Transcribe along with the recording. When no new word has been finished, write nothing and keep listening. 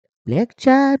Black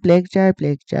child.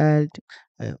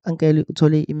 Uncle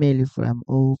uthole i-email from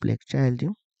Black child.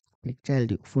 Black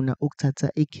child ufuna ukuthatha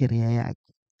i-career yakhe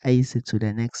ayise to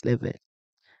the next level.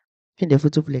 Phinde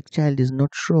futhi u-Black child is not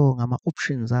sure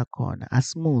ngama-options akhona.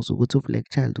 Asimuzwa ukuthi u-Black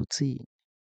child uthini.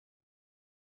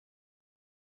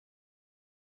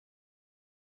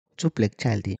 U-Black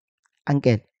child,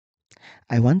 Uncle,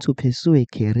 I want to pursue a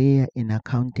career in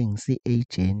accounting CA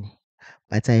journey,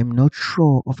 but I am not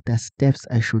sure of the steps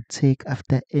I should take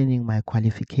after earning my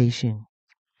qualification.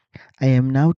 I am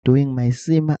now doing my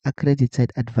SEMA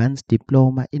accredited advanced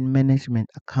diploma in management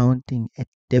accounting at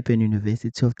Durban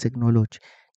University of Technology,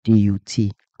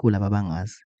 DUT. Kulaba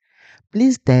bangazi.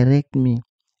 Please direct me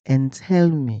and tell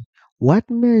me what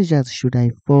measures should I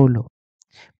follow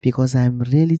because I'm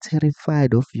really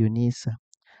terrified of UNISA.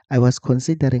 I was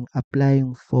considering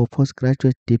applying for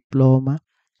postgraduate diploma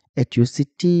at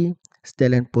UCT,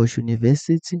 Stellenbosch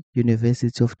University,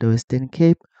 University of the Western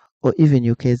Cape, or even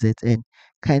UKZN.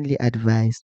 Kindly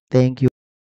advise. Thank you.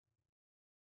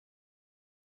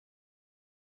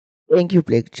 Thank you,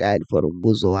 Black Child, for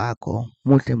umbuzo wakho.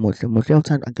 Muhle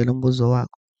uthanda uncle umbuzo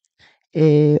wakho.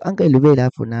 Uncle ube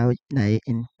lapho naye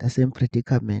in the same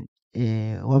predicament.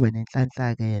 Waba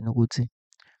nenhlanhla-ke yena ukuthi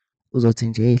uzothi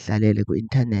nje ey'hlalele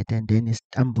ku-internet and then he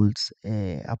stumbles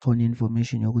upon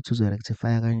information yokuthi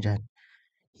uzo-rectify kanjani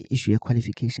i-issue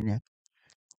ye-qualification yakhe.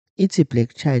 Ithi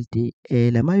Black Child,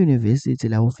 lama-university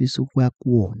la ofisa ukuya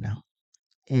kuwona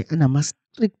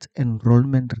anama-strict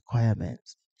enrollment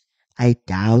requirements. I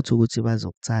doubt ukuthi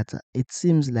bazokuthatha. It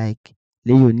seems like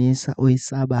le UNISA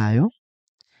oyisabayo,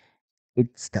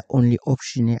 it's the only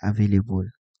option available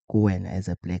kuwena as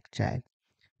a Black child.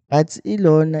 But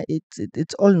ilona,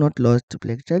 it's all not lost to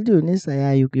Black child. UNISA,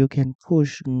 yeah, you can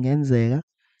push kungenzeka.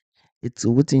 It's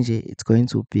ukuthi nje it's going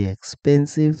to be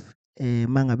expensive.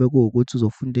 Mangabe kuwukuthi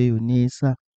uzofunda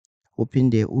e-UNISA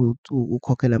uphinde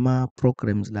ukhokhela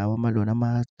ama-programs lawa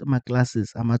amalona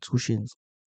ama-classes, ama-tuitions.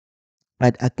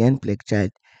 But again, Black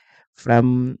child,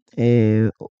 from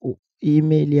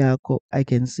email yakho I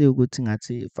can see ukuthi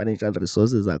ngathi financial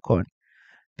resources akhona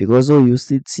because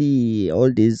UCT,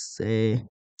 all these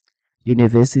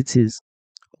universities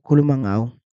ukhuluma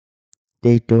ngawo,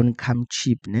 they don't come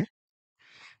cheap, ne?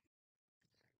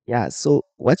 Yeah, so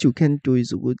what you can do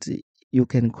is ukuthi you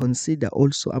can consider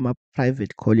also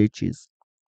ama-private colleges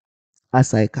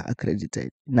asayikha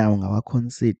accredited. Now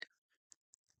ngawa-consider.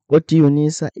 What do you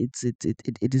need?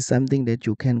 It is something that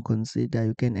you can consider.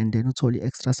 You can, and then uthole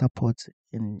extra support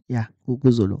and yeah,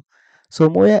 kuzolo. So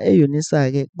moya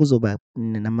e-UNISA ke kuzoba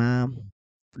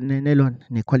nelona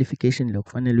ne-qualification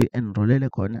lokufanele uyi-enrollele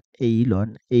khona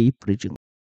eyilona eyi-bridging.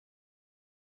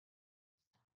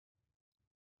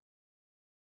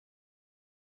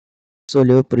 So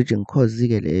leyo bridging course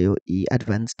ke leyo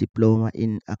i-advanced diploma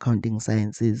in accounting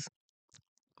sciences.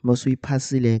 Mase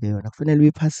uyiphasile ke yona kufanele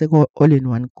uyiphase all in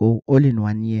one go, all in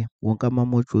 1 year, wonke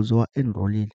ama-modules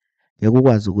owa-enrollile. Ngeke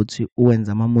ukwazi ukuthi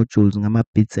uwenze ama-modules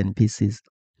ngama-bits and pieces.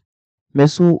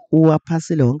 Mase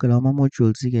uwaphasile wonke lawo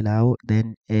ama-modules ke lawo,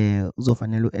 then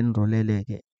uzofanele u-enrollele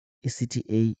ke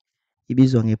i-CTA,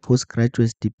 ibizwa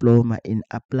nge-postgraduate diploma in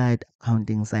applied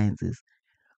accounting sciences.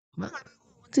 Mangabe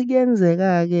ukuthi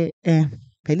kuyenzeka ke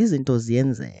phela izinto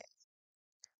ziyenzeka,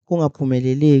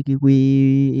 kungaphumeleleki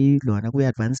kwilona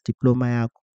kwi-advanced diploma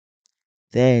yakho,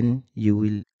 then you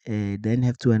will then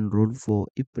have to enroll for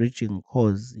a bridging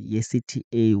course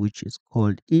ye-CTA, which is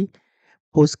called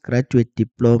postgraduate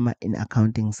diploma in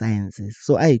accounting sciences.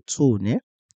 So ayi-2 ne,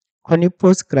 khona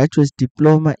i-postgraduate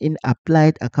diploma in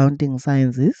applied accounting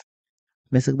sciences,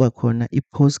 bese kuba khona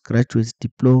i-postgraduate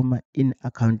diploma in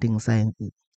accounting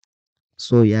sciences.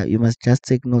 So yeah, you must just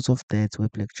take note of that,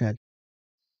 Black child.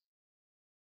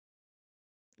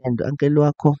 And uncle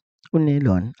wakho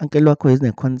unelon. Uncle wakho is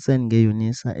a concern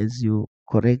nge-UNISA, as you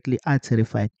correctly are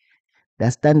terrified.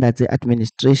 The standards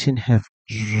administration have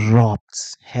dropped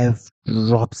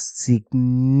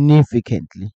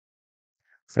significantly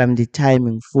from the time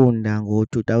ngifunda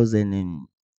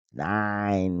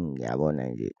ngo-2009, ngiyabona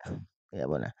nje,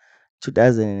 ngiyabona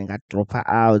 2000 ngadropha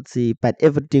out, but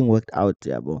everything worked out,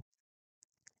 yabo.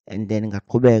 And then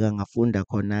ngaqhubeka ngafunda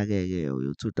khona-ke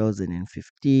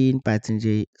 2015, but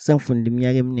nje sengifunda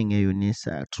iminyaka eminingi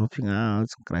e-UNISA, dropping out,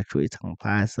 graduate,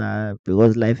 ngiphasa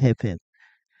because life happens.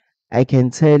 I can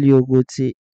tell you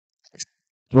ukuthi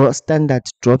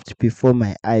standards dropped before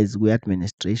my eyes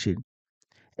administration.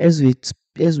 As we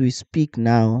speak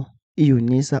now,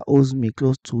 i-UNISA owes me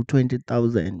close to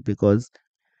 20,000 because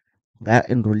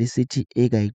nga-enroll i-CTA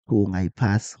kayi-2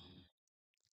 ngayiphasa.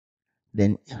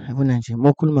 Then yabona nje uma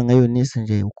ukhuluma nge-UNISA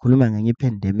nje ukhuluma ngenye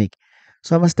i-pandemic.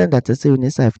 So ama-standards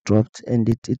ase-UNISA have dropped, and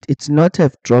it's not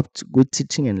have dropped good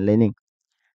teaching and learning.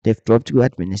 They've dropped good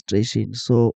administration.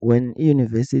 So when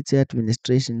university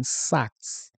administration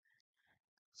sucks,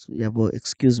 so yeah, but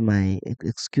excuse my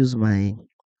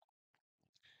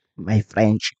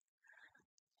French.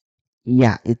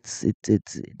 Yeah,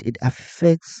 it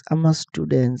affects our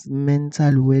students'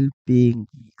 mental well-being.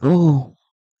 Oh,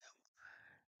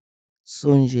 so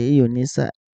nje i-UNISA,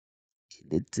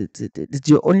 it's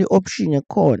your only option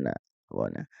yakhona.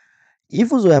 Bona. If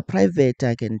uzoya private,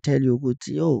 I can tell you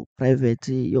ukuthi yo private,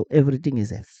 yo everything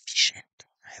is efficient.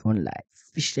 I won't lie.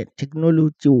 Efficient.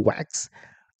 Technology works.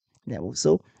 Yabo.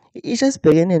 So isho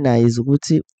esibhekene nayo is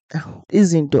ukuthi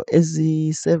izinto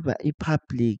eziseva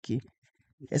i-public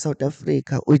eSouth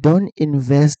Africa, we don't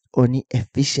invest on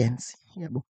efficiency.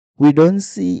 Yabo. We don't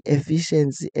see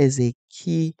efficiency as a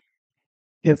key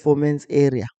performance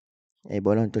area.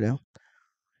 Yayibona lento leyo?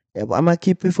 Yabo,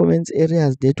 ama-key performance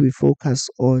areas that we focus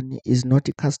on is not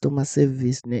customer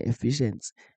service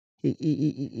ne-efficiency.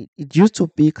 It used to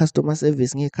be customer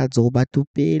service ngey'khathi zokuba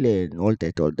uphile and all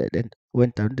that and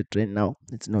went down the drain. Now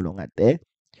it's no longer there.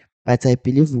 But I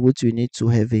believe ukuthi we need to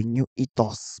have a new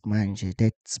ethos manje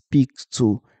that speaks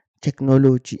to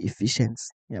technology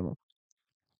efficiency. Yabo.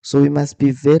 So we must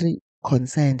be very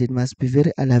concerned. It must be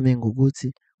very alarming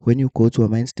ukuthi when you go to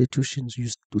our institutions, you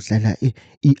uhlala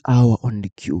i-hour on the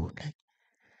queue. Like,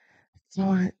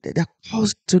 so the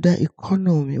cost to the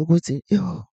economy ukuthi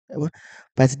yo, yabo.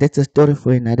 But that's a story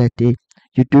for another day.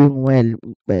 You're doing well,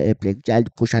 black child,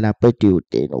 pusha lapha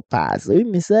edude nophasa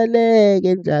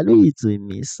uyimiseleke njalo uyithu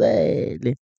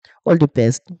uyimisele. All the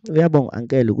best. Uyabonga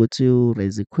uncle ukuthi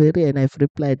u-raise query and I've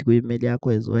replied ku-email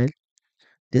yakho as well.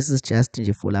 This is just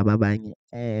nje for laba abanye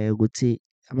ukuthi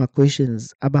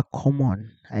ama-questions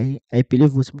aba-common. I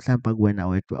believe ukuthi mhlawumbe akuwena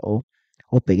wedwa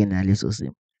obhekene naleso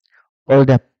simo. All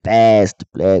the best,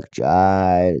 black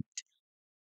child.